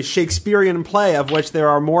a Shakespearean play, of which there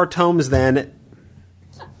are more tomes than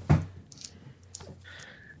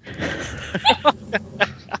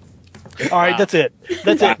All right, that's it.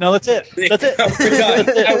 That's it. No, that's it. That's it. We're done.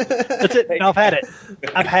 That's it. No, I've had it.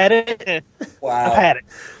 I've had it. Wow. I've had it.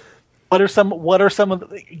 What are some of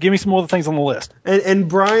the, give me some more of the things on the list. And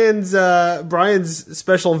Brian's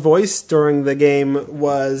special voice during the game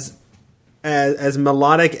was as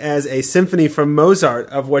melodic as a symphony from Mozart,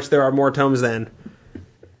 of which there are more tomes than.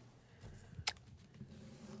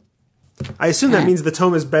 I assume that means the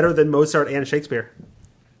tome is better than Mozart and Shakespeare,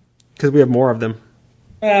 because we have more of them.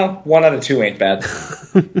 Well, 1 out of 2 ain't bad.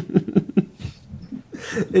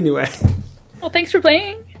 Anyway, Well, thanks for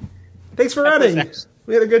playing. thanks for running.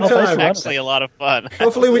 We had a good Oh, thanks time. for Actually, a lot of fun.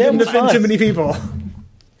 Hopefully, we Yeah, it didn't was offend fun. too many people.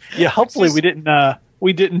 Yeah, hopefully we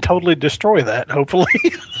didn't totally destroy that. Hopefully.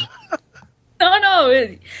 No,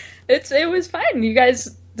 it was fine. You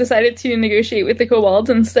guys decided to negotiate with the kobolds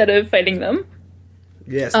instead of fighting them.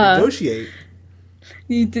 Yes, negotiate.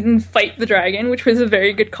 You didn't fight the dragon, which was a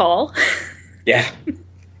very good call. Yeah.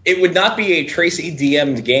 It would not be a Tracy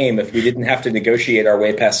DM'd game if we didn't have to negotiate our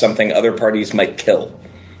way past something other parties might kill.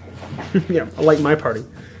 Yeah, like my party.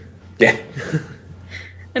 Yeah.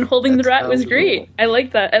 And holding the That rat was sounds great. cool. I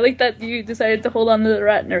like that. I like that you decided to hold on to the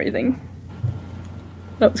rat and everything.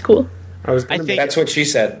 That was cool. I was I gonna think- That's what she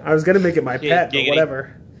said. make it my Yeah, pet, but giggity.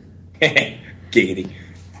 whatever. Giggity.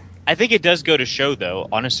 I think it does go to show, though,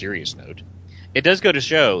 on a serious note, it does go to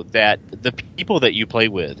show that the people that you play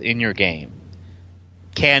with in your game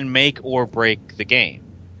can make or break the game,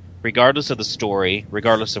 regardless of the story,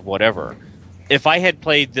 regardless of whatever. If I had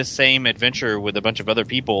played this same adventure with a bunch of other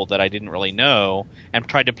people that I didn't really know and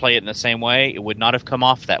tried to play it in the same way, it would not have come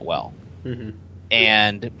off that well. Mm-hmm.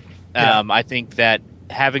 And I think that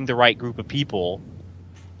having the right group of people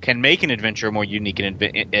can make an adventure more unique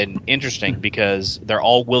and interesting because they're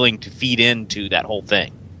all willing to feed into that whole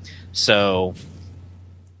thing. So,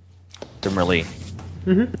 I'm really...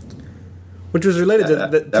 Which was related to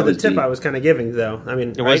That the was tip deep. I was kind of giving, though. I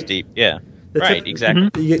mean, It was deep, yeah. Right, exactly.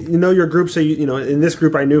 You know your group, so you know, in this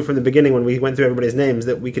group I knew from the beginning when we went through everybody's names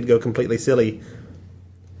that we could go completely silly.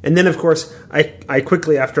 And then, of course, I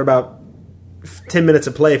quickly, after about 10 minutes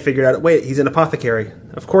of play, figured out, wait, he's an apothecary.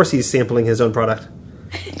 Of course he's sampling his own product.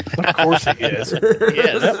 Of course he is.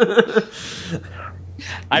 Yes.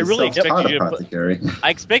 I really expected you to put, Apothecary. I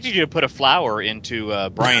expected you to put a flower into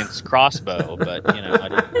Brian's crossbow, but you know, I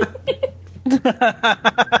didn't.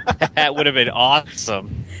 That would have been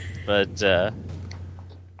awesome. But Yeah,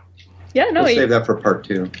 no, We'll save that for part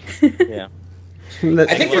 2. yeah,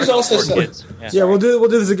 I think there's also for some... kids. Yeah, we'll do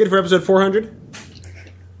this again for episode 400.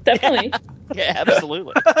 definitely. Yeah,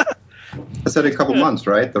 absolutely. I said a couple months,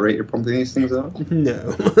 right? The rate you're pumping these things out?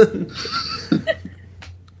 No.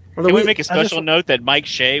 Can we make a special just- note that Mike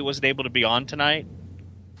Shea wasn't able to be on tonight?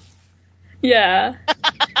 Yeah.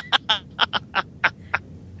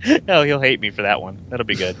 Oh, he'll hate me for that one. That'll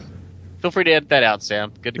be good. Feel free to edit that out,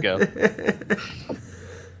 Sam. Good to go.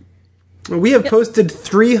 We have posted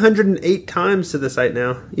 308 times to the site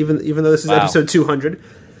now, even though this is Wow. episode 200.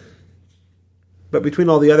 But between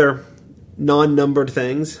all the other non-numbered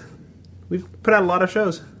things, we've put out a lot of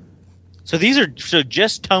shows. So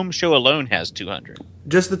just Tome Show alone has 200.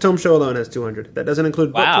 Just the Tome Show alone has 200. That doesn't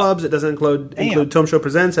include book Wow. clubs. It doesn't include Damn. Tome Show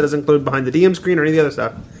Presents. It doesn't include Behind the DM Screen or any of the other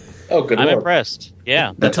stuff. Oh, good I'm lord. impressed.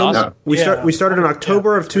 Yeah, The that's Tome- awesome. We Yeah. started in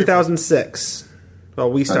October of 2006. Well,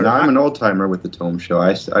 we started. Now I'm an old timer with the Tome Show.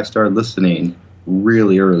 I started listening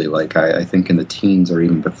really early, like I think in the teens or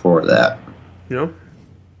even before that. You know,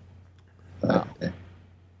 Okay.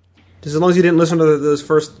 just as long as you didn't listen to those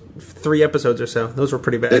first 3 episodes or so, those were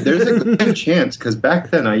pretty bad. There's a good chance, because back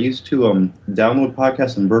then I used to download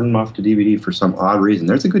podcasts and burn them off to DVD for some odd reason.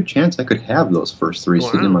 There's a good chance I could have those first 3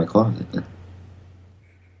 sitting in my closet.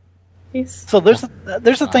 Nice. So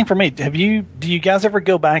there's a thing for me. Do you guys ever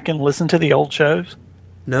go back and listen to the old shows?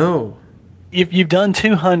 No. If you've done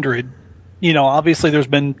 200, you know, obviously there's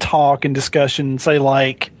been talk and discussion, say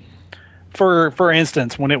like, for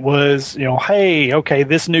instance, when it was, you know, hey, okay,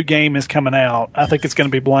 this new game is coming out. I think it's going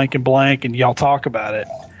to be blank, and y'all talk about it.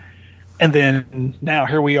 And then now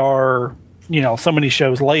here we are, you know, so many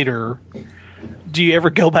shows later. Do you ever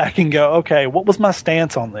go back and go, okay, what was my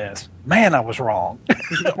stance on this? Man, I was wrong.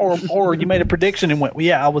 or you made a prediction and went, well,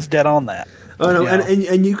 yeah, I was dead on that. Oh no, Yeah.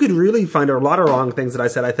 and you could really find a lot of wrong things that I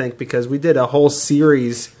said. I think because we did a whole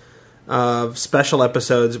series of special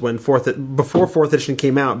episodes before fourth edition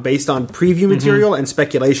came out, based on preview material and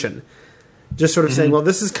speculation. Just sort of saying, well,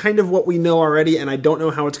 this is kind of what we know already, and I don't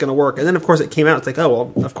know how it's going to work. And then, of course, it came out. It's like,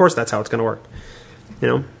 oh, well, of course that's how it's going to work. You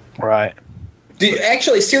know? Right.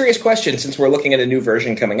 Actually, serious question, since we're looking at a new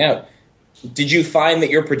version coming out. Did you find that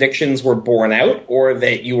your predictions were borne out, or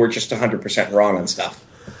that you were just 100% wrong on stuff?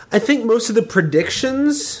 I think most of the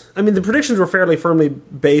predictions, the predictions were fairly firmly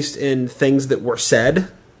based in things that were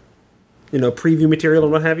said, preview material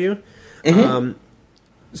and what have you. Mm-hmm.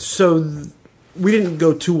 We didn't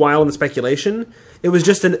go too wild in the speculation. It was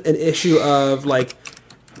just an issue of, like,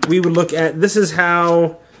 we would look at, this is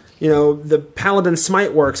how, the Paladin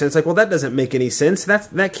Smite works, and it's like, well, that doesn't make any sense.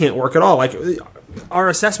 That can't work at all. Like, our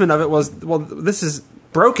assessment of it was, well, this is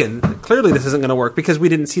broken. Clearly this isn't going to work because we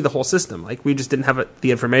didn't see the whole system. Like, we just didn't have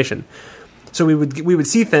the information. So we would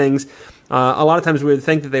see things. A lot of times we would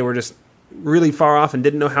think that they were just really far off and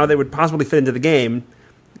didn't know how they would possibly fit into the game.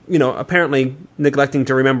 Apparently neglecting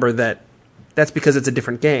to remember that that's because it's a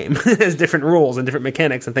different game. It has different rules and different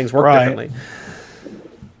mechanics and things work differently.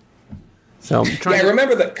 So I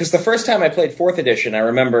remember that because the first time I played 4th edition, I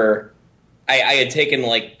remember I had taken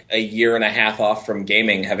like a year and a half off from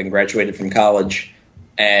gaming, having graduated from college,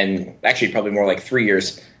 and actually probably more like 3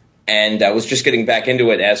 years. And I was just getting back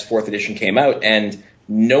into it as 4th edition came out, and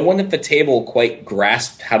no one at the table quite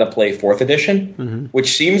grasped how to play 4th edition,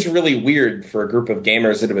 which seems really weird for a group of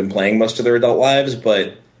gamers that have been playing most of their adult lives.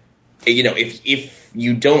 But if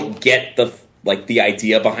you don't get the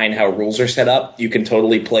idea behind how rules are set up, you can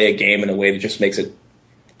totally play a game in a way that just makes it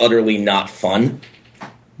utterly not fun.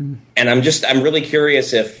 And I'm really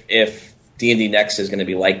curious if D&D Next is going to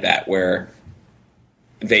be like that, where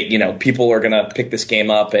they, people are going to pick this game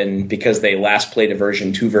up, and because they last played a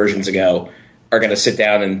version 2 versions ago, are going to sit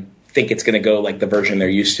down and think it's going to go like the version they're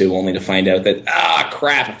used to, only to find out that,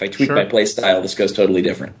 crap, if I tweak my play style, this goes totally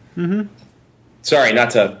different. Mm-hmm. Sorry,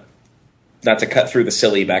 not to cut through the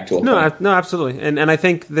silly back to a point. No, absolutely. And I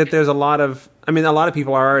think that there's a lot of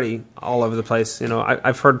people are already all over the place.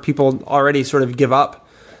 I've heard people already sort of give up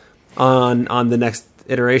on the next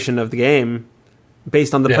iteration of the game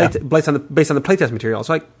based on the based on the playtest material. It's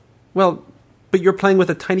like, well, but you're playing with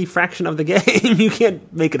a tiny fraction of the game. You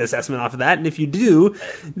can't make an assessment off of that. And if you do,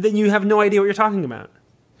 then you have no idea what you're talking about.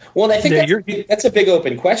 Well, and I think that's a big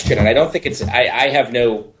open question, and I don't think it's... I have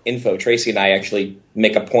no info. Tracy and I actually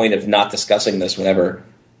make a point of not discussing this whenever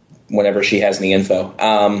she has any info.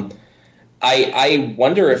 I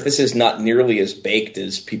wonder if this is not nearly as baked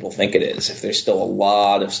as people think it is, if there's still a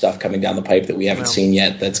lot of stuff coming down the pipe that we haven't seen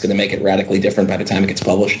yet that's going to make it radically different by the time it gets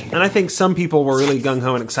published. And I think some people were really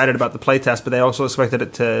gung-ho and excited about the playtest, but they also expected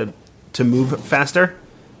it to move faster.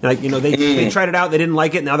 Like, they tried it out, they didn't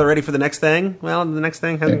like it, now they're ready for the next thing. Well, the next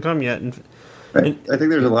thing hasn't come yet. I think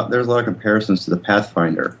there's a lot of comparisons to the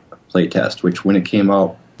Pathfinder playtest, which when it came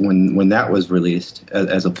out, when that was released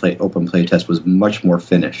as a open playtest, was much more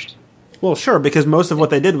finished. Well, sure, because most of what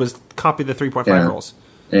they did was copy the 3.5 rules.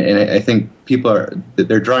 And I think people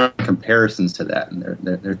they're drawing comparisons to that, and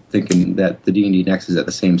they're thinking that the D&D Next is at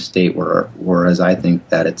the same state, whereas I think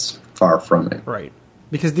that it's far from it. Right.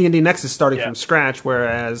 Because D&D Next is starting from scratch,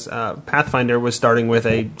 whereas Pathfinder was starting with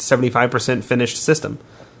a 75% finished system.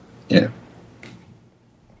 Yeah.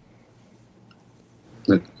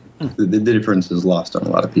 The difference is lost on a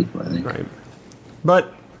lot of people, I think. Right.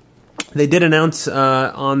 But they did announce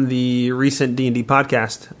on the recent D&D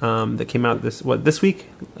podcast that came out this week,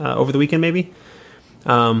 over the weekend maybe,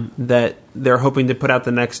 that they're hoping to put out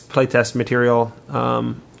the next playtest material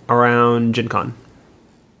around Gen Con.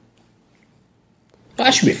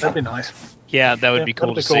 That should be fun. That'd be nice. Yeah, that would be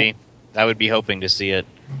cool to see. I would be hoping to see it.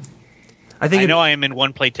 I know I am in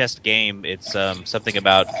one playtest game. It's something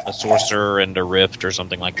about a sorcerer and a rift or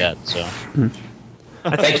something like that. So,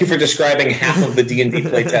 thank you for describing half of the D&D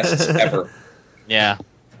playtests ever. Yeah,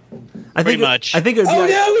 pretty much. I think it would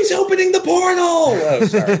no, he's opening the portal. Oh,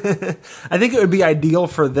 sorry. I think it would be ideal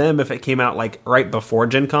for them if it came out like right before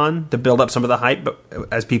Gen Con to build up some of the hype, but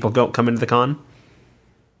as people come into the con.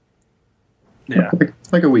 Yeah,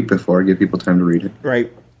 like a week before, give people time to read it.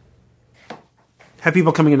 Right. Have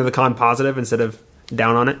people coming into the con positive instead of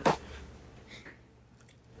down on it?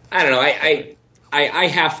 I don't know. I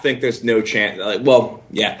half think there's no chance.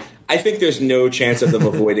 I think there's no chance of them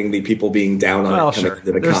avoiding the people being down on it coming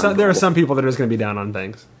into the con. There are some people that are just going to be down on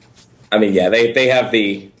things. I mean, yeah, they have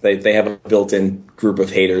they have a built-in group of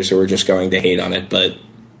haters who are just going to hate on it. But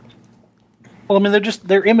well, I mean,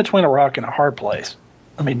 they're in between a rock and a hard place.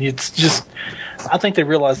 I mean, it's just, I think they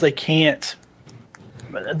realize they can't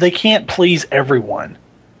please everyone.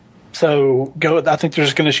 So I think they're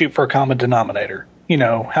just going to shoot for a common denominator.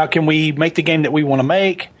 How can we make the game that we want to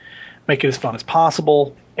make it as fun as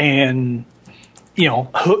possible, and,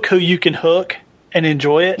 hook who you can hook and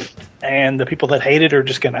enjoy it, and the people that hate it are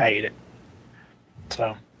just going to hate it.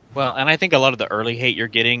 So. Well, and I think a lot of the early hate you're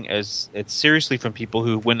getting it's seriously from people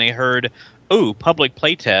who, when they heard, public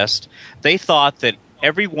playtest, they thought that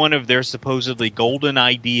every one of their supposedly golden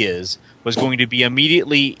ideas was going to be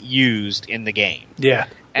immediately used in the game. Yeah.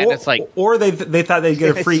 And it's like, or they thought they'd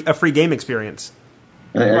get a free game experience.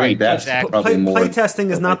 I think Right, that's exactly. probably more. Play testing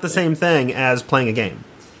is not the same thing as playing a game.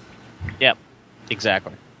 yep,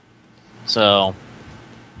 exactly. So,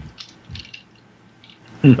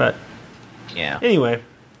 But yeah. anyway,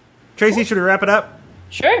 Tracy, should we wrap it up?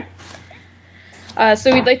 Sure.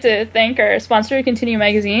 So we'd like to thank our sponsor, Continue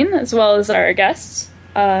Magazine, as well as our guests.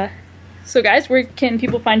 So guys, where can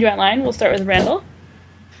people find you online? We'll start with Randall.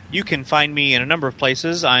 You can find me in a number of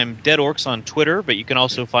places. I'm Dead Orcs on Twitter, but you can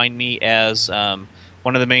also find me as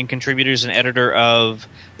one of the main contributors and editor of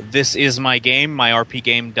This Is My Game,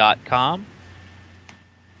 myrpgame.com.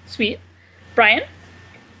 Sweet. Brian?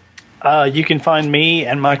 You can find me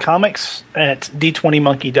and my comics at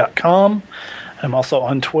d20monkey.com. I'm also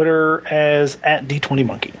on Twitter as at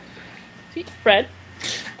d20monkey. Sweet. Fred?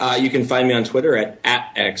 You can find me on Twitter at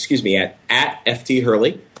FT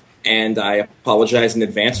Hurley, and I apologize in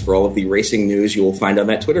advance for all of the racing news you will find on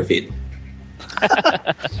that Twitter feed.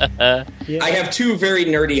 I have two very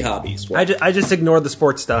nerdy hobbies. I just ignored the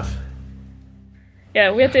sports stuff.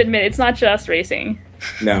 Yeah, we have to admit, it's not just racing.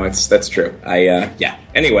 No, that's true. Yeah.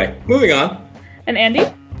 Anyway, moving on. And Andy?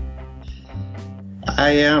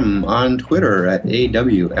 I am on Twitter at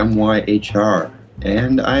AWMYHR,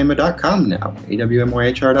 and I'm a .com now,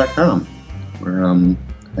 AWMYHR.com, where I'm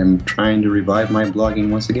trying to revive my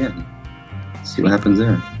blogging once again. See what happens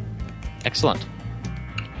there. Excellent.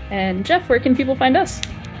 And Jeff, where can people find us?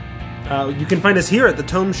 You can find us here at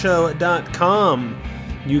thetomeshow.com.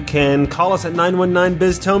 You can call us at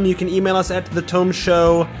 919-BIZ-TOME. You can email us at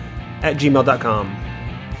thetomeshow@gmail.com.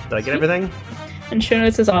 Did I get everything? And show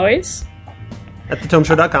notes as always. At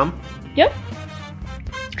thetomeshow.com. Yep.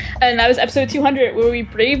 And that was episode 200, where we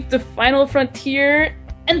braved the final frontier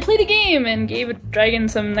and played a game and gave a dragon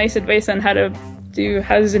some nice advice on how to do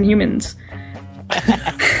houses and humans.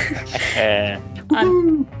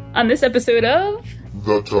 On this episode of...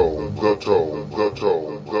 The Tome, the Tome, the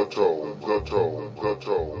Tome, the Tome, the Tome, the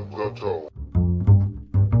Tome, the Tome.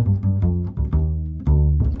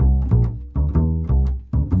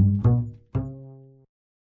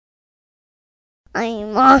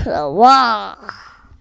 I'm on the wall.